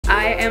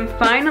I am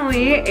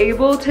finally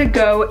able to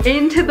go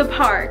into the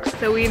park.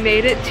 So we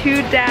made it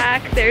to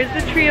DAC. There's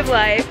the Tree of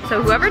Life.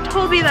 So whoever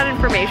told me that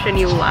information,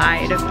 you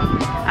lied.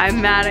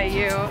 I'm mad at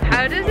you.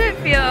 How does it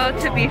feel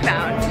to be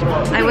found?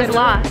 I was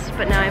lost,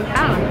 but now I'm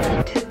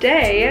found.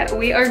 Today,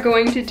 we are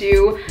going to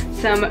do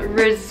some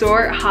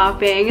resort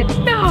hopping.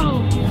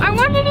 No, I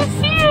wanted to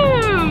see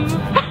him.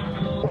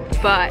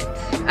 But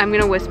I'm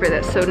gonna whisper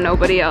this so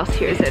nobody else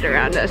hears it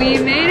around us. We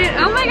made it,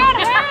 oh my God,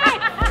 hey!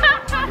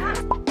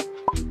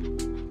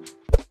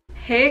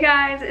 Hey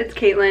guys, it's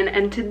Caitlin,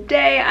 and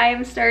today I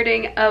am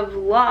starting a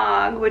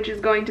vlog, which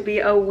is going to be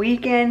a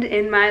weekend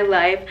in my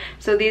life.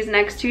 So these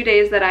next 2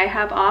 days that I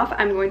have off,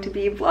 I'm going to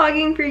be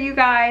vlogging for you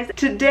guys.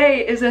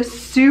 Today is a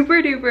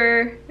super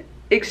duper,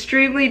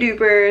 extremely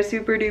duper,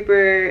 super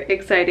duper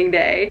exciting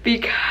day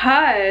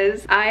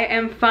because I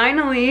am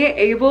finally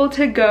able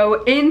to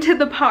go into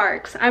the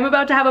parks. I'm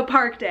about to have a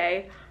park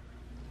day.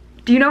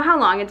 Do you know how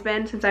long it's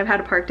been since I've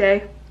had a park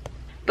day?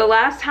 The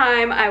last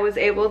time I was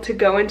able to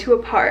go into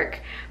a park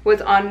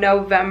was on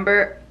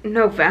November.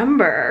 The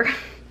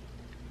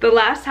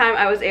last time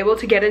I was able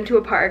to get into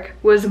a park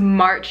was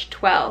March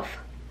 12th.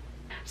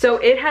 So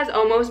it has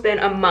almost been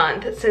a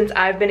month since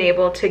I've been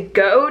able to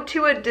go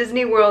to a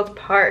Disney World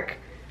park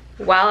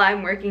while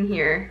I'm working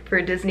here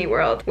for Disney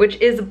World, which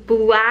is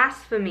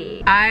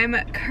blasphemy. I'm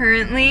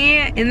currently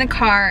in the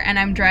car and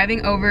I'm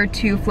driving over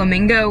to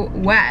Flamingo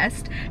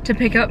West to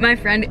pick up my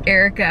friend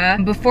Erica.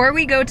 Before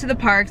we go to the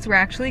parks, we're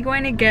actually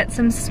going to get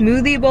some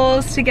smoothie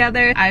bowls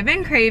together. I've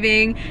been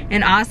craving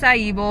an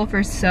acai bowl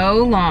for so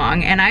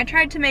long, and I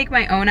tried to make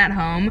my own at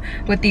home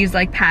with these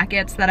like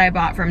packets that I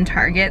bought from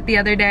Target the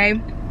other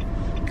day.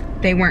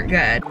 They weren't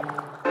good.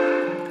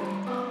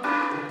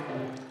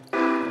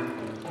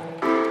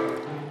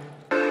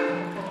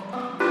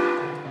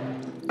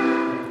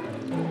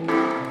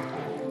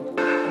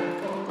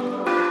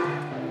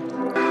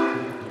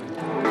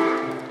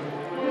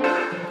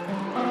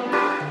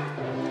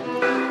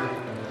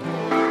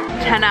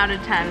 Out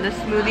of 10. The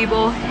smoothie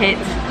bowl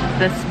hits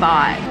the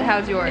spot.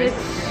 How's yours?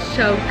 It's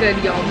so good,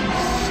 y'all.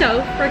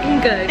 So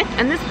freaking good.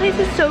 And this place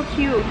is so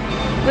cute.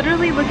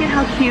 Literally, look at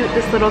how cute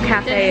this little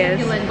cafe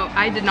is.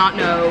 I did not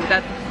know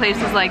that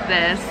places like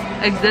this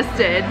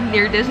existed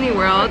near Disney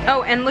World.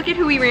 Oh, and look at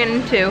who we ran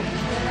into.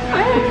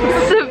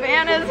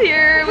 Savannah's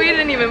here. We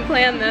didn't even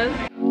plan this.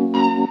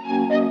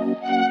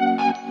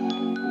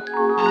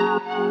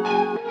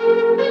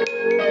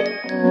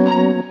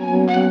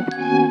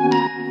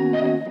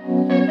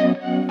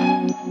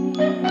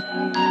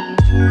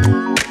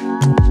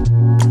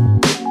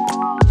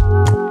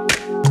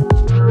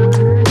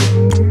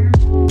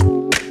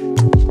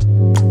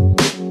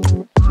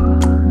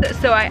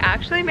 So I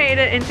actually made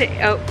it into,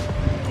 oh.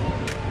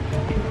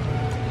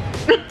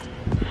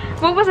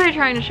 What was I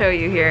trying to show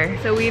you here?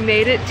 So we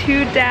made it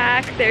to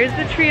DAC. There's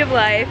the Tree of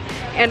Life.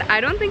 And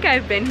I don't think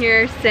I've been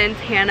here since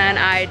Hannah and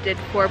I did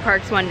 4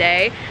 parks one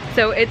day.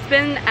 So it's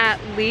been at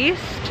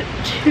least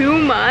 2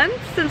 months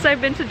since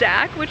I've been to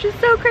DAC, which is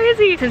so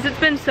crazy. Since it's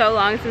been so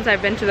long since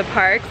I've been to the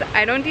parks,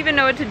 I don't even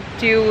know what to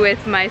do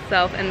with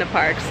myself in the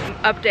parks.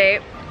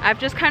 Update, I've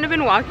just kind of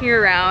been walking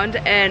around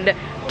and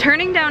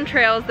turning down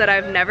trails that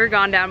I've never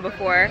gone down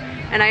before.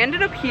 And I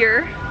ended up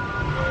here.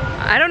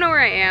 I don't know where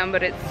I am,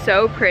 but it's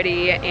so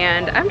pretty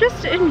and I'm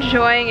just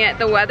enjoying it.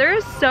 The weather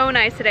is so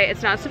nice today.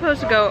 It's not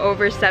supposed to go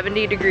over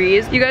 70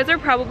 degrees. You guys are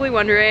probably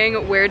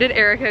wondering, where did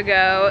Erica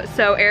go?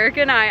 So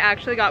Erica and I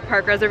actually got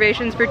park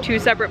reservations for 2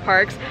 separate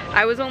parks.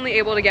 I was only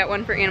able to get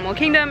one for Animal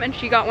Kingdom and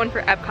she got one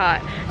for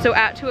Epcot. So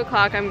at 2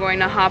 o'clock, I'm going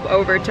to hop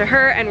over to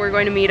her and we're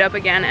going to meet up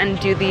again and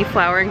do the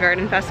Flower and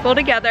Garden Festival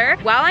together.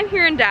 While I'm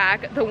here in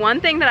DAC, the one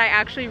thing that I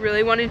actually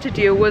really wanted to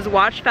do was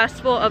watch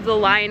Festival of the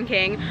Lion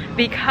King,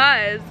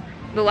 because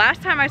the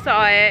last time I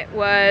saw it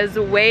was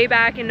way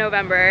back in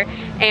November,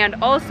 and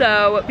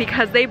also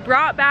because they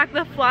brought back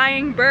the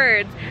flying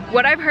birds.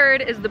 What I've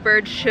heard is the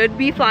birds should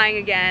be flying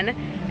again,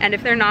 and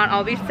if they're not,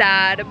 I'll be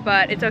sad,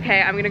 but it's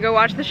okay. I'm gonna go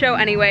watch the show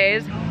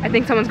anyways. I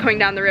think someone's coming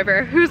down the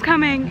river. Who's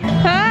coming?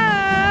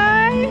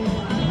 Hi!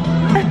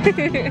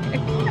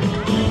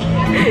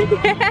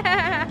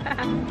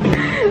 Yeah!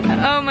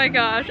 Oh my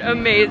gosh,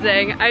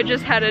 amazing. I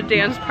just had a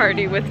dance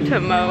party with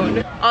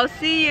Timon. I'll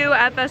see you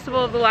at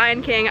Festival of the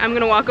Lion King. I'm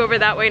gonna walk over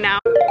that way now.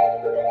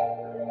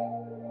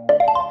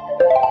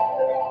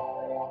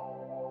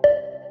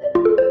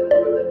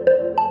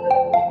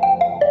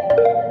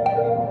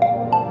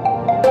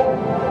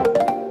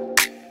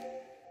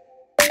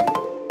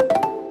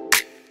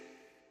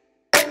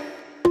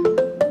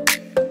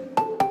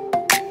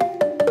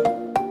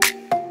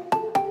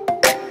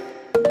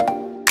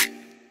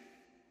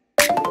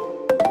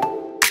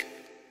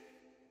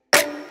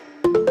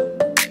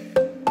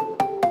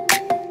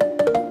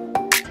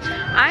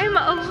 I'm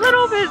a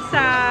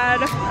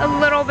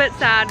little bit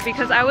sad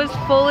because I was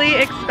fully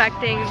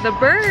expecting the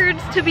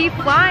birds to be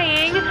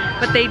flying,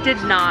 but they did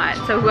not.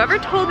 So whoever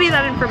told me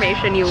that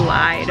information, you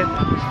lied.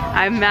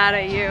 I'm mad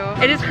at you.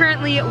 It is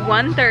currently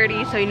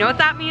 1:30, so you know what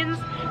that means?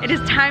 It is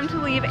time to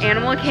leave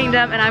Animal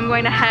Kingdom and I'm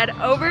going to head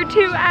over to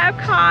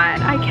Epcot.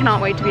 I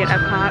cannot wait to be at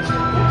Epcot.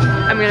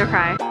 I'm gonna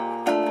cry.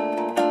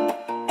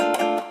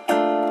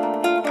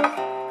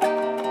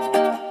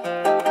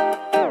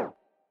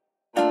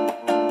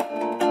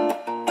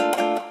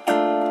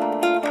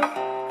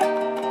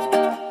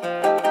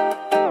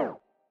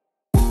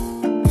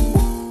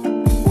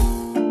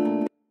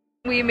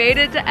 We made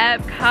it to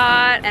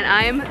Epcot and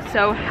I am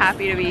so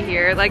happy to be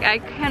here. Like, I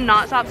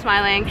cannot stop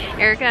smiling.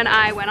 Erica and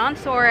I went on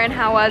Soarin'.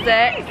 How was it?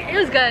 It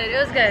was good, it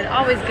was good,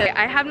 always good.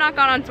 I have not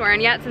gone on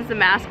Soarin' yet since the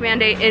mask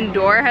mandate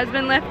indoor has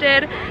been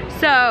lifted.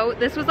 So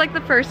this was like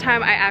the first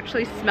time I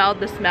actually smelled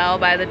the smell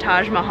by the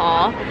Taj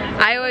Mahal.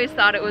 I always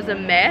thought it was a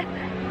myth,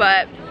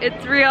 but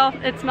it's real.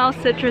 It smells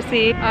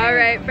citrusy. All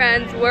right,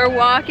 friends, we're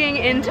walking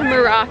into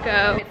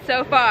Morocco.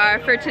 So far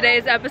for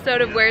today's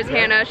episode of Where's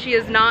Hannah, she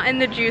is not in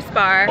the juice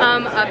bar.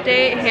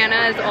 Update,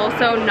 Hannah is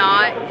also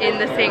not in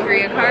the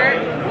sangria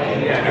cart.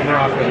 Yeah, in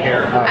Morocco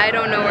here. I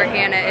don't know where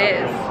Hannah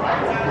is.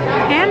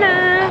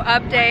 Hannah!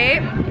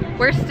 Update,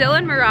 we're still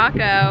in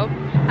Morocco.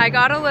 I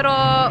got a little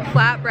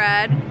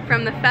flatbread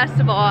from the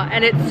festival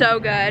and it's so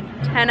good.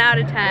 10 out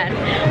of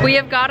 10. We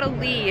have got a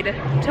lead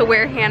to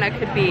where Hannah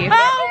could be.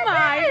 Oh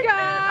my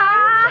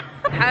god!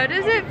 How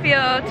does it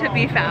feel to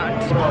be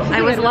found?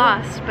 I was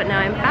lost, but now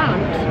I'm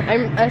found.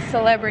 I'm a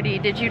celebrity.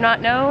 Did you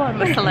not know?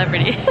 I'm a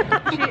celebrity.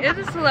 She is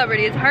a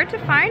celebrity. It's hard to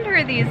find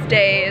her these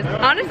days.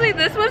 Honestly,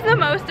 this was the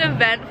most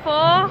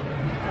eventful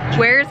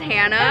Where's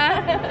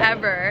Hannah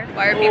ever.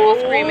 Why are people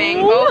screaming?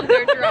 Oh,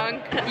 they're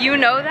drunk. You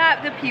know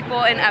that the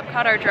people in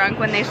Epcot are drunk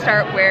when they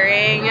start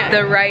wearing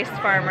the rice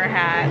farmer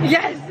hat.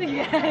 Yes,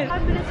 yes.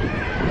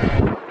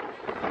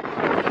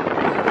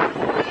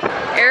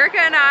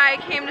 Erica and I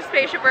came to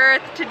Spaceship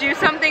Earth to do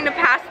something to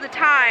pass the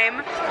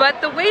time,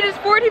 but the wait is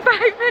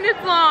 45 minutes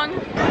long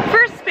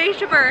for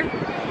Spaceship Earth.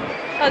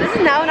 Oh, this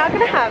is now not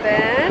gonna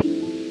happen.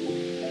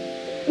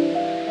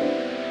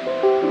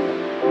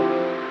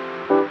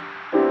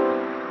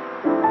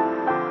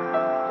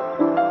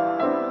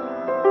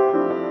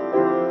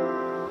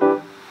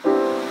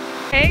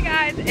 Hey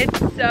guys, it's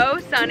so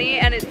sunny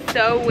and it's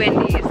so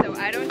windy, so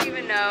I don't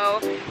even know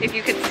if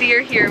you could see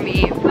or hear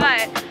me,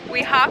 but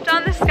we hopped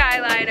on the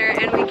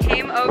Skyliner and we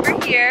came over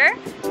here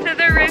to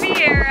the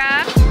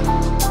Riviera.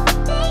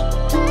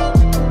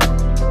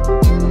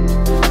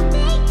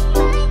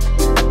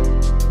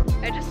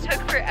 I just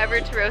took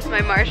forever to roast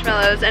my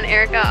marshmallows and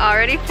Erica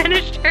already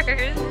finished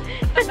hers.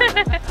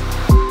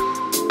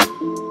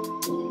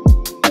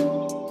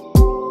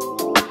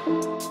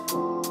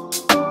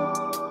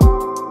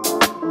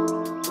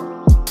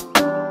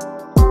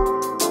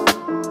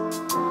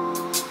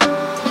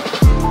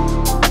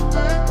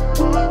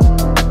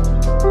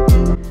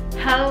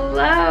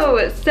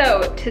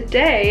 So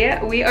today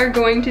we are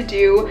going to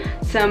do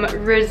some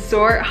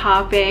resort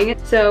hopping.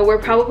 So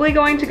we're probably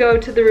going to go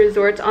to the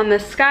resorts on the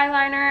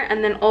Skyliner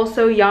and then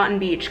also Yacht and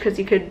Beach because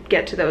you could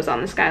get to those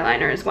on the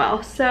Skyliner as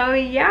well. So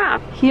yeah.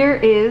 Here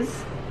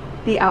is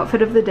the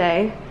outfit of the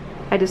day.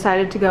 I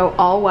decided to go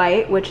all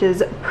white, which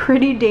is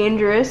pretty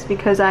dangerous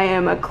because I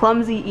am a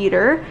clumsy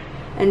eater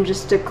and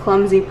just a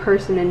clumsy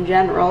person in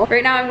general.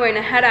 Right now I'm going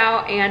to head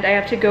out and I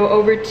have to go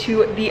over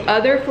to the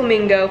other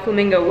Flamingo,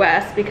 Flamingo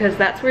West, because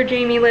that's where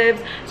Jamie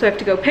lives. So I have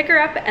to go pick her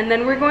up and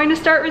then we're going to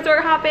start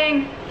resort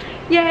hopping.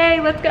 Yay,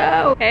 let's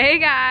go. Hey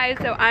guys,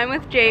 so I'm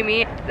with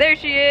Jamie. There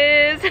she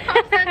is.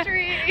 Pop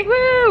Century.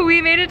 Woo,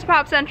 we made it to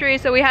Pop Century,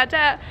 so we had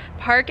to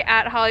park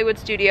at Hollywood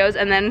Studios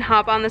and then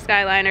hop on the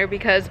Skyliner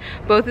because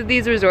both of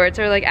these resorts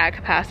are like at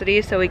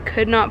capacity, so we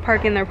could not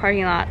park in their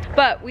parking lot.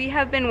 But we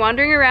have been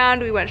wandering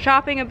around, we went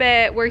shopping a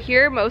bit. We're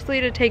here mostly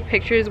to take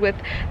pictures with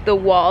the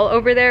wall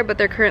over there, but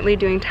they're currently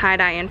doing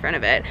tie-dye in front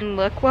of it. And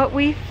look what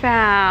we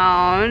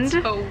found.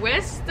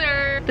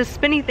 Twister. The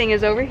spinny thing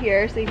is over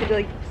here, so you could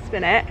like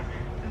spin it.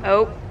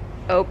 Oh,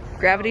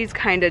 gravity's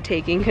kind of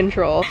taking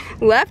control.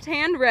 Left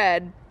hand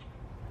red.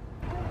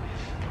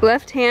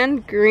 Left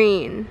hand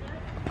green.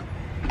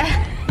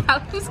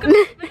 Who's gonna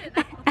spin it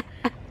out?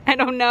 I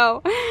don't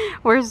know.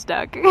 We're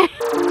stuck.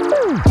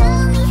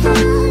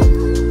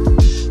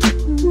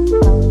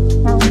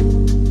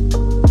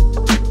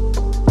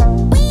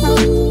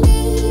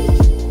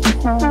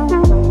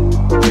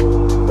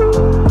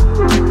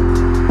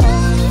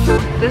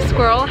 This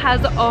squirrel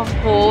has a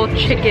whole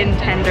chicken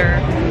tender.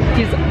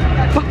 He's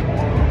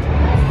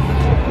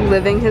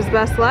living his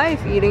best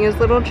life, eating his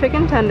little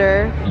chicken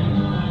tender.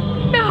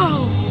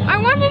 No, I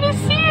wanted to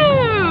see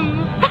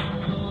him.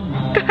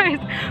 Guys,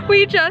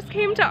 we just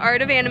came to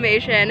Art of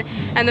Animation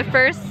and the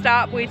first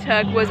stop we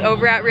took was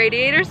over at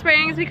Radiator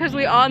Springs because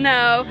we all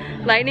know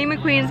Lightning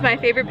McQueen's my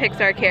favorite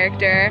Pixar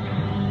character.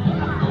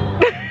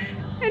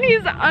 And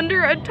he's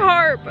under a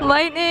tarp.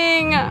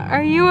 Lightning,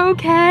 are you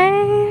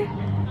okay?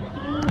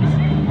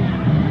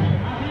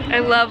 I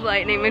love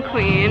Lightning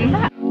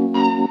McQueen.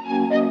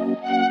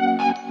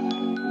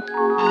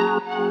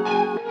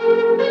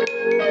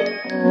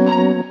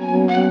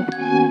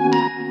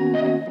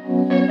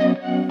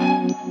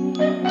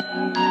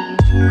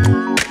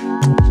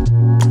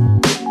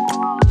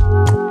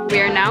 We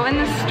are now in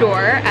the store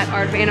at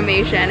Art of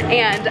animation.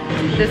 And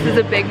this is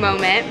a big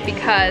moment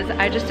because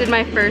I just did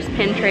my first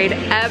pin trade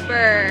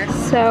ever.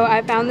 So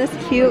I found this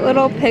cute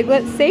little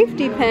Piglet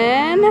safety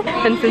pin.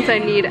 And since I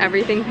need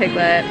everything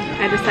Piglet,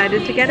 I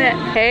decided to get it.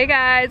 Hey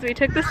guys, we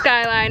took the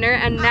Skyliner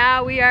and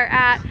now we are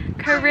at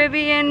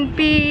Caribbean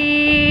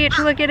Beach.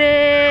 Look at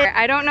it.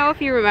 I don't know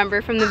if you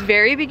remember from the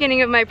very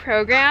beginning of my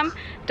program,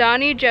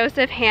 Donnie,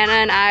 Joseph, Hannah,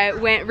 and I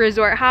went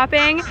resort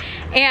hopping,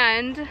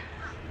 and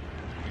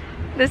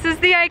this is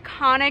the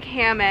iconic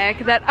hammock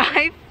that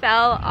I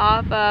fell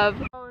off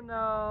of. Oh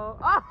no.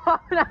 Oh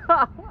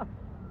no.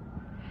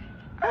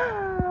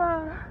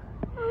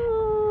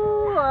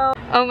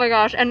 Oh my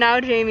gosh, and now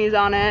Jamie's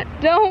on it.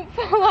 Don't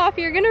fall off,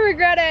 you're gonna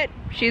regret it.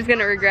 She's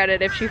gonna regret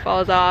it if she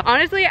falls off.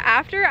 Honestly,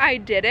 after I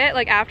did it,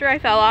 like after I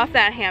fell off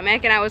that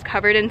hammock and I was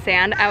covered in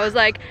sand, I was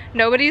like,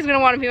 nobody's gonna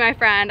wanna be my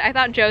friend. I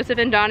thought Joseph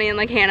and Donnie and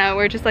like Hannah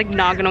were just like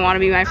not gonna wanna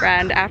be my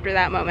friend after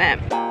that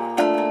moment.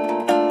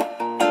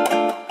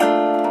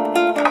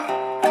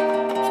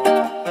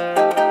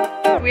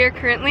 We are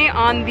currently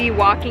on the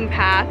walking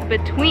path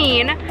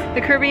between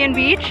the Caribbean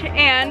Beach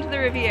and the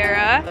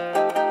Riviera.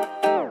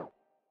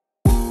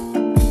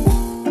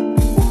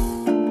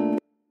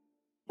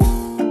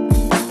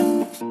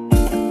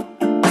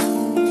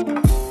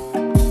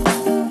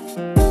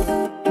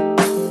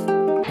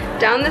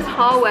 Down this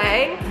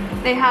hallway,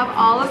 they have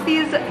all of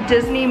these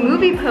Disney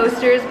movie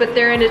posters, but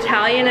they're in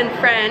Italian and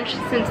French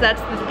since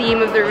that's the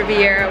theme of the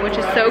Riviera, which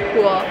is so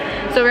cool.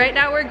 So right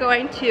now we're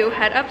going to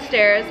head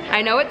upstairs.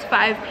 I know it's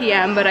 5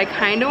 p.m., but I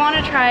kind of want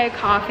to try a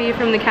coffee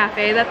from the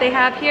cafe that they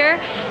have here.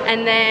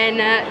 And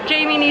then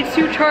Jamie needs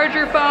to charge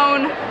her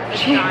phone.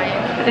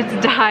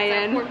 It's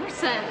dying.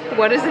 It's at 4%.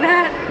 What is it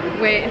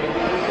at? Wait.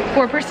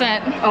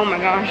 4%. Oh my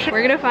gosh.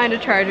 We're gonna find a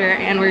charger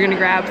and we're gonna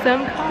grab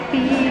some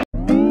coffee.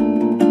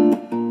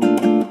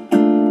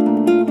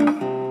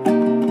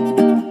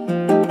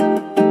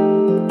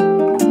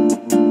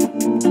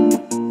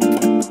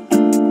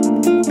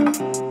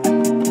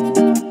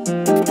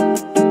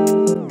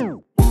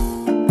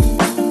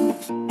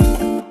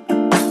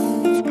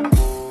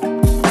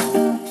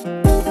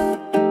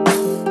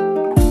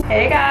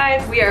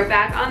 We are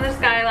back on the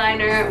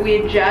Skyliner.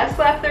 We just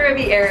left the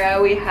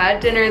Riviera. We had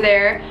dinner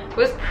there. It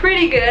was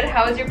pretty good.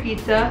 How was your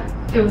pizza?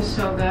 It was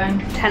so good.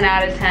 10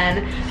 out of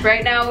 10.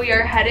 Right now we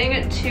are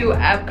heading to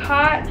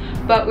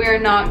Epcot, but we are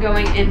not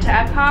going into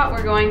Epcot.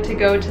 We're going to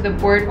go to the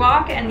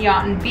boardwalk and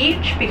Yacht and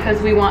Beach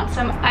because we want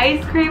some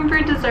ice cream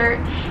for dessert.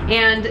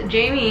 And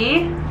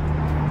Jamie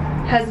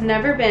has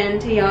never been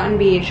to Yacht and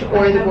Beach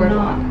or the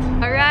boardwalk.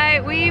 All right,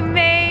 we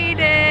made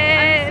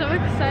it. I'm so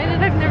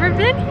excited. I've never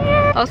been here.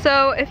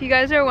 Also, if you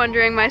guys are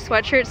wondering, my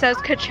sweatshirt says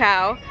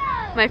ka-chow.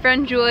 My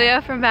friend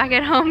Julia from back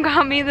at home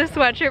got me the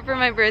sweatshirt for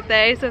my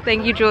birthday, so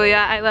thank you, Julia.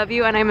 I love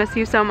you and I miss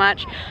you so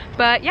much.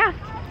 But yeah,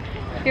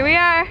 here we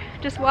are,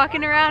 just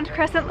walking around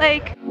Crescent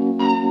Lake.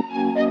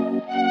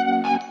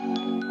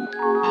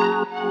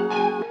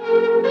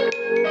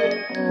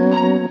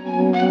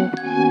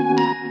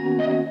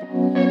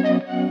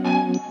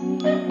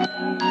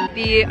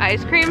 The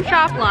ice cream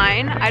shop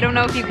line, I don't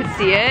know if you could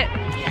see it.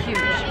 Huge.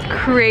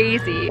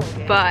 Crazy,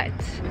 but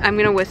I'm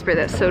gonna whisper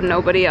this so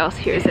nobody else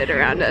hears it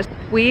around us.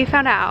 We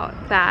found out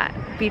that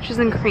Beaches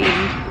and Cream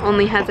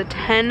only has a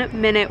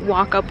 10-minute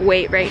walk-up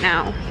wait right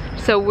now.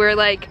 So we're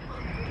like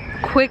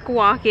quick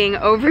walking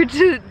over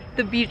to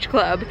the beach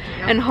club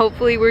and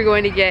hopefully we're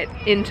going to get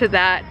into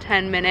that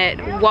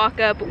 10-minute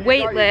walk-up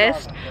wait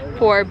list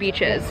for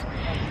Beaches.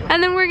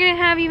 And then we're gonna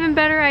have even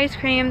better ice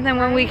cream than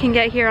when we can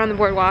get here on the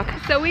boardwalk.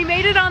 So we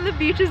made it on the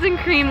Beaches and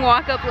Cream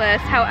walk-up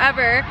list.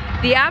 However,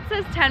 the app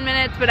says 10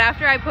 minutes, but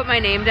after I put my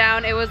name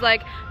down, it was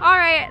like, all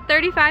right,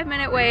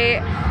 35-minute wait.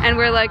 And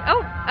we're like,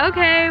 oh,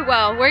 okay,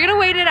 well, we're gonna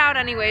wait it out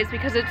anyways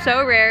because it's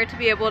so rare to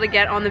be able to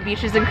get on the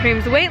Beaches and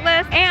Cream's wait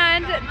list.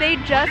 And they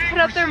just put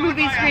up their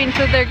movie screen,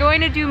 so they're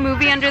going to do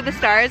Movie Under the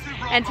Stars,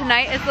 and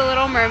tonight is The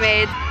Little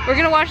Mermaid. We're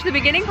gonna watch the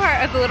beginning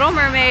part of The Little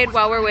Mermaid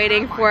while we're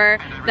waiting for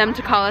them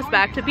to call us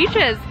back to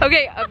Beaches.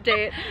 Okay,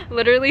 update.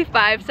 Literally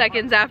 5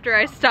 seconds after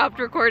I stopped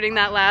recording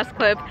that last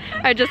clip,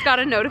 I just got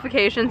a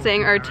notification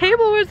saying our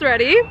table was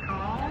ready.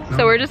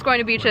 So we're just going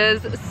to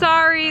Beaches.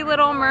 Sorry,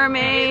 Little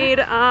Mermaid.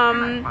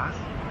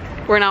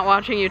 We're not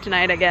watching you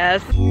tonight, I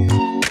guess.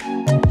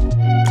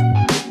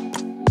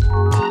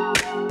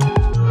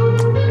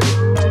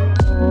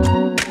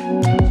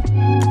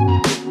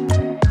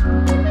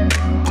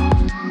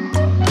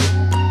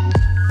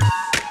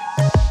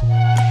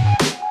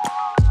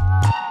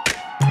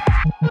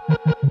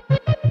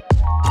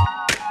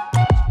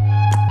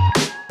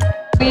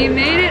 We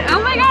made it.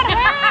 Oh my god,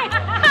 hey!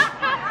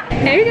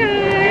 Hey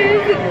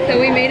guys! So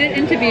we made it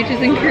into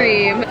Beaches and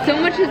Cream. So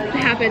much has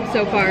happened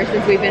so far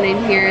since we've been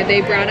in here.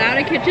 They brought out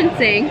a kitchen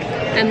sink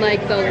and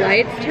like the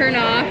lights turn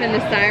off and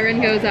the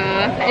siren goes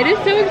off. It is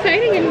so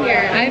exciting in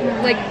here.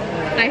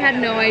 I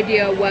had no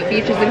idea what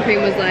Beaches and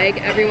Cream was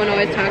like. Everyone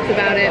always talks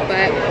about it,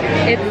 but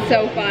it's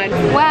so fun.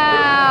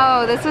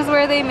 Wow, this is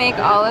where they make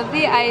all of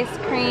the ice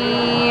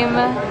cream.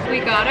 We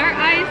got our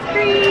ice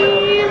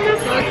cream.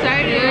 So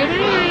excited. Here it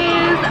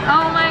is.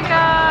 Oh my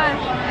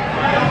gosh.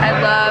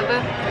 I love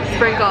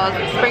sprinkles.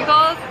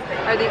 Sprinkles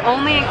are the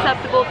only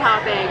acceptable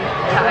topping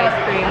to ice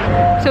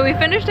cream. So we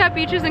finished at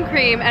Beaches and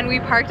Cream and we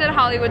parked at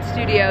Hollywood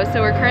Studios.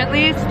 So we're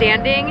currently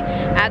standing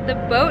at the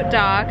boat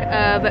dock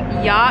of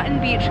Yacht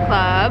and Beach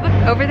Club.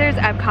 Over there's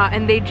Epcot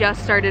and they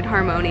just started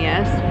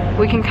Harmonious.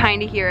 We can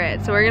kind of hear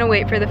it. So we're gonna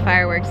wait for the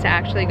fireworks to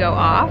actually go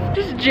off.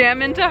 Just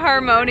jam into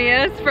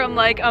Harmonious from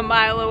like a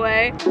mile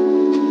away.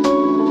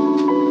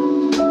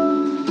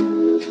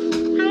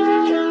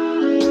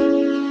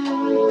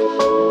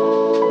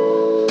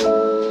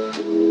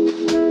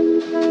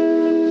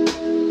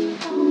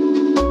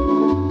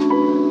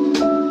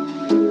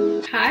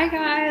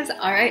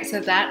 Alright, so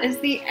that is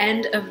the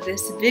end of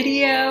this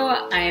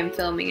video. I am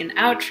filming an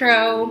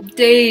outro.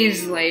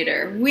 Days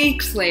later,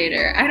 weeks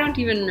later, I don't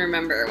even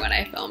remember when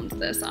I filmed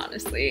this,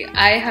 honestly.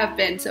 I have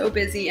been so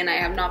busy and I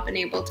have not been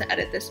able to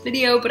edit this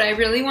video, but I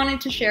really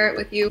wanted to share it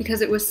with you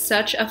because it was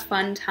such a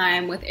fun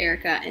time with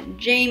Erica and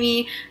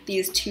Jamie,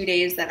 these 2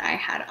 days that I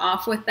had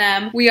off with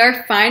them. We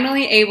are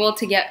finally able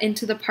to get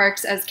into the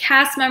parks as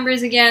cast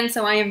members again,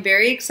 so I am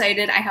very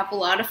excited. I have a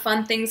lot of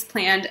fun things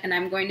planned and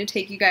I'm going to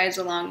take you guys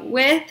along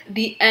with.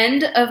 The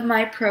end of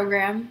my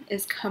program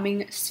is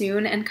coming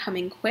soon and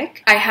coming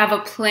quick. I have a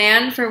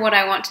plan for what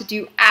I want to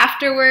do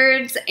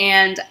afterwards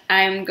and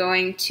I'm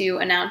going to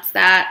announce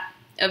that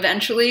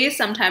eventually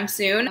sometime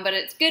soon, but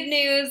it's good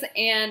news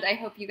and I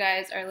hope you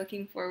guys are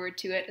looking forward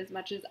to it as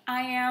much as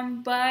I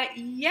am. But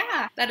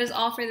yeah, that is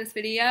all for this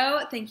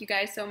video. Thank you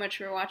guys so much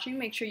for watching.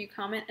 Make sure you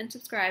comment and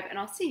subscribe and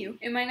I'll see you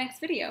in my next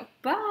video.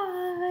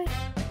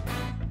 Bye!